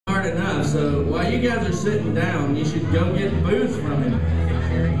hard enough, so while you guys are sitting down, you should go get booze from him.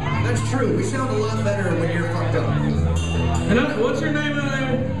 That's true. We sound a lot better when you're fucked up. And what's your name over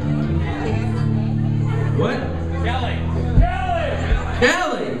there? What? Kelly.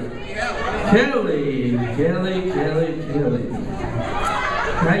 Kelly.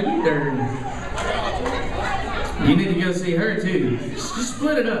 How you doing? You need to go see her too. Just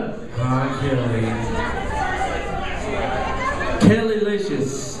split it up. Hi,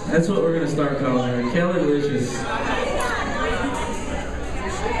 Kellylicious. That's what we're gonna start calling her. Kellylicious.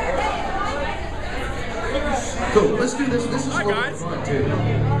 Cool. Let's do this. This is a little bit fun too.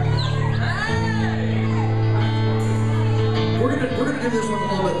 We're gonna do this one a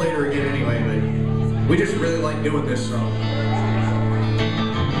little bit later again anyway, but we just really like doing this song.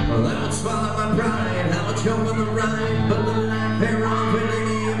 Well, I would swallow my pride, I would choke on the ride, but the life they're on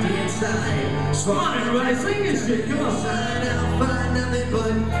really empty inside. Come on, everybody, sing this shit. Come on. I'll find nothing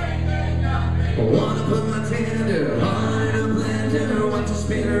but wanna put my tender heart in a blender, want to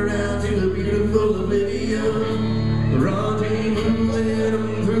spin around to a beautiful oblivion. Rendezvous let them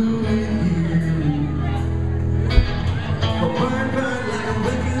through with you. Burn like a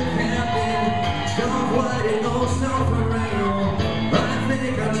wicked captain, chalk white and old snow for rail. I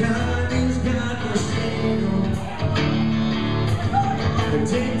think our time is got for sale. The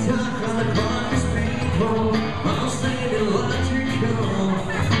tick-tock on the clock is painful, I'll stand it logical.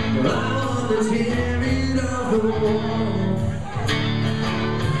 I want to tear it off the wall.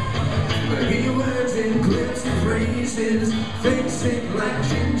 Hear words and clips and phrases, fix it like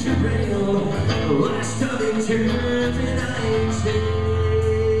ginger ale. Like stomach turns and I exhale.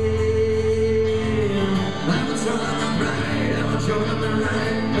 I'm a son of my pride, I'm a choke on the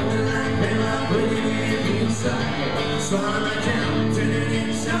ride, but the light there I'm putting it inside. Swallow my town, turn it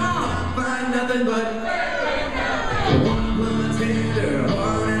inside. I'll find nothing but wanna put my tender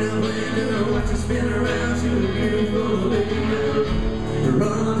heart in a blender, watch it spin around to a beautiful video.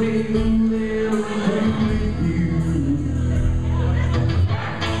 Rendezvous.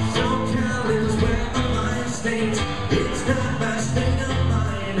 It's not my state of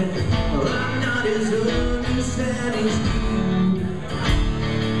mind. Well, I'm not as understand as you.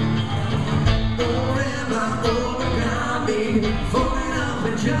 Or am I overcoming? Falling off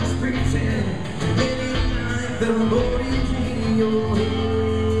and just pretend. Maybe like the more you take in your head.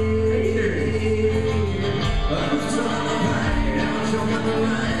 I'm so high, I'm choking on the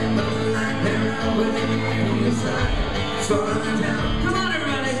line, but the light there I'm waiting inside. So I'm down. Come on,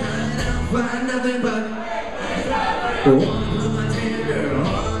 everybody. I'll find nothing but wanna put my tender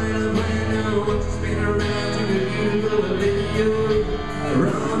heart in a blender, want to spin around to the beautiful video.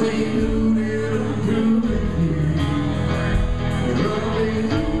 Rendezvous and I'm through with you.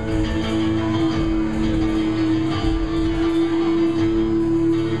 Rendezvous.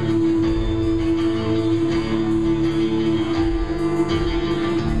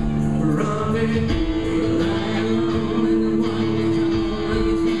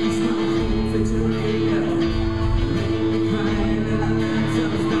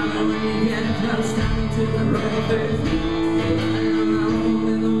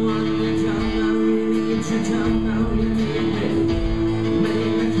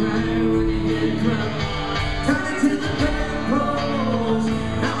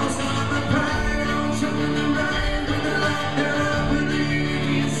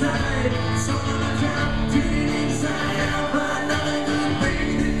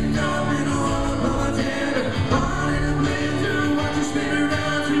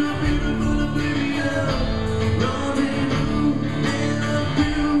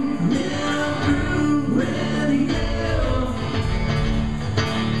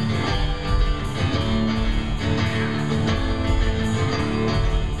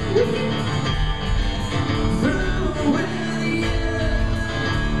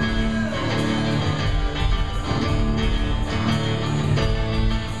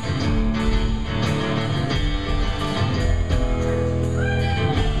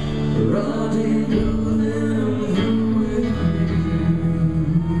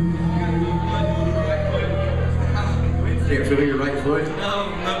 Feel your right foot?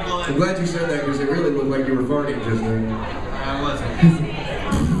 No blood. I'm glad you said that because it really looked like you were farting just then. I wasn't.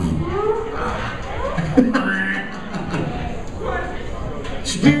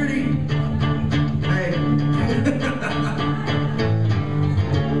 Security! Hey.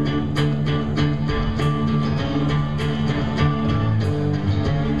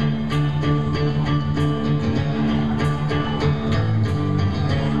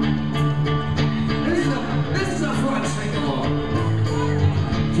 This is a fun sing-along.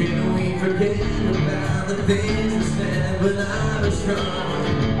 Can we forget about the things that stand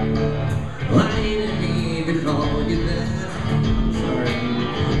lying to me to call you that. I'm sorry,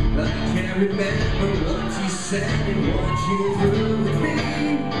 I can't remember what you said and what you threw with me.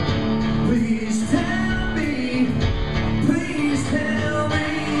 Please tell me, please tell me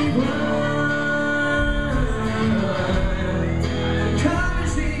why.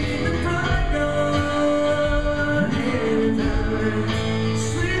 Colors in the front yard and I'm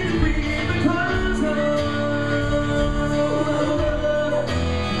sleeping with my clothes on.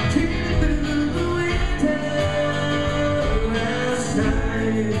 Tears through the winter last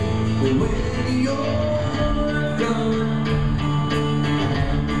night when you're gone.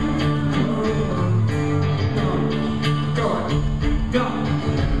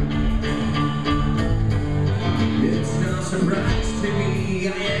 It's no surprise to me, I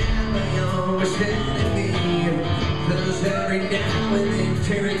am my own worst enemy. 'Cause every now and then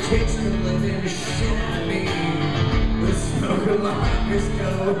Piere takes the living shit out of me. The smoke alarms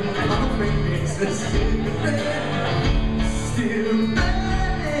go off and makes us stupid.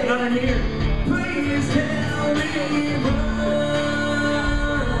 Not in here. Please tell me why.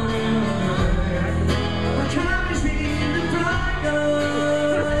 My colors in the front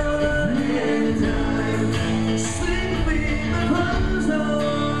yard and I'm sleeping with my clothes on.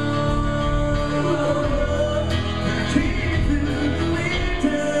 I came through the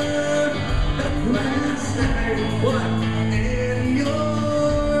winter last night. What? And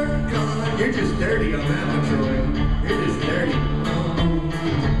you're gone. You're just dirty on that one, Troy.